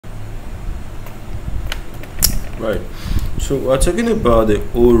Right. So we're talking about the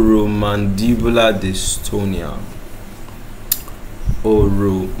oromandibular dystonia.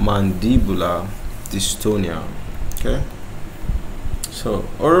 Oromandibular dystonia. Okay. So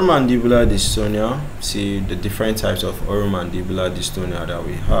oromandibular dystonia, see the different types of oromandibular dystonia that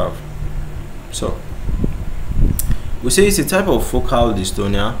we have. So we say it's a type of focal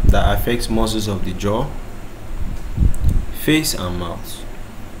dystonia that affects muscles of the jaw, face and mouth.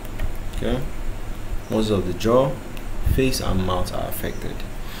 Okay, muscles of the jaw, face and mouth are affected.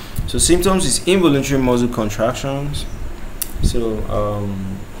 So symptoms is involuntary muscle contractions. So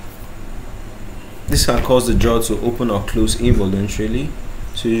this can cause the jaw to open or close involuntarily.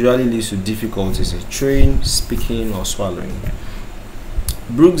 So usually leads to difficulties in chewing, speaking or swallowing.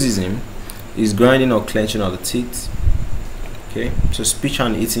 Bruxism is grinding or clenching of the teeth. Okay, so speech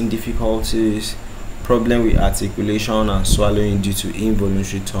and eating difficulties, problem with articulation and swallowing due to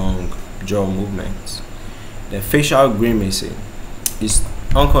involuntary tongue jaw movements. The facial grimacing is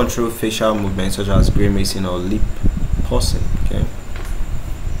uncontrolled facial movements such as grimacing or lip pursing. Okay,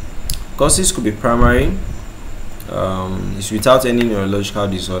 causes could be primary, it's without any neurological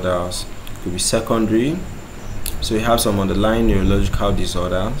disorders. It could be secondary, so you have some underlying neurological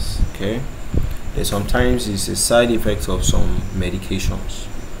disorders. Okay, and sometimes it's a side effect of some medications.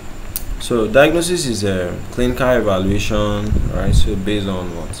 So diagnosis is a clinical evaluation, right? So based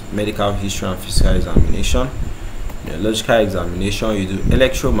on what? Medical history and physical examination. Neurological examination, you do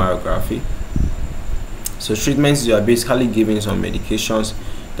electromyography. So treatments, you are basically giving some medications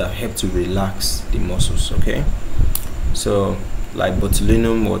that help to relax the muscles. Okay, so like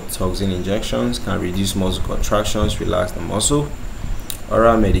botulinum or toxin injections can reduce muscle contractions, relax the muscle.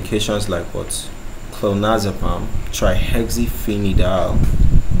 Oral medications like what? Clonazepam, trihexyphenidyl,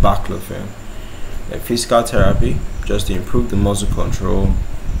 baclofen. And physical therapy just to improve the muscle control,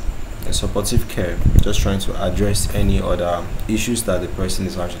 and supportive care just trying to address any other issues that the person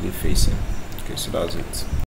is actually facing. Okay, so that's it.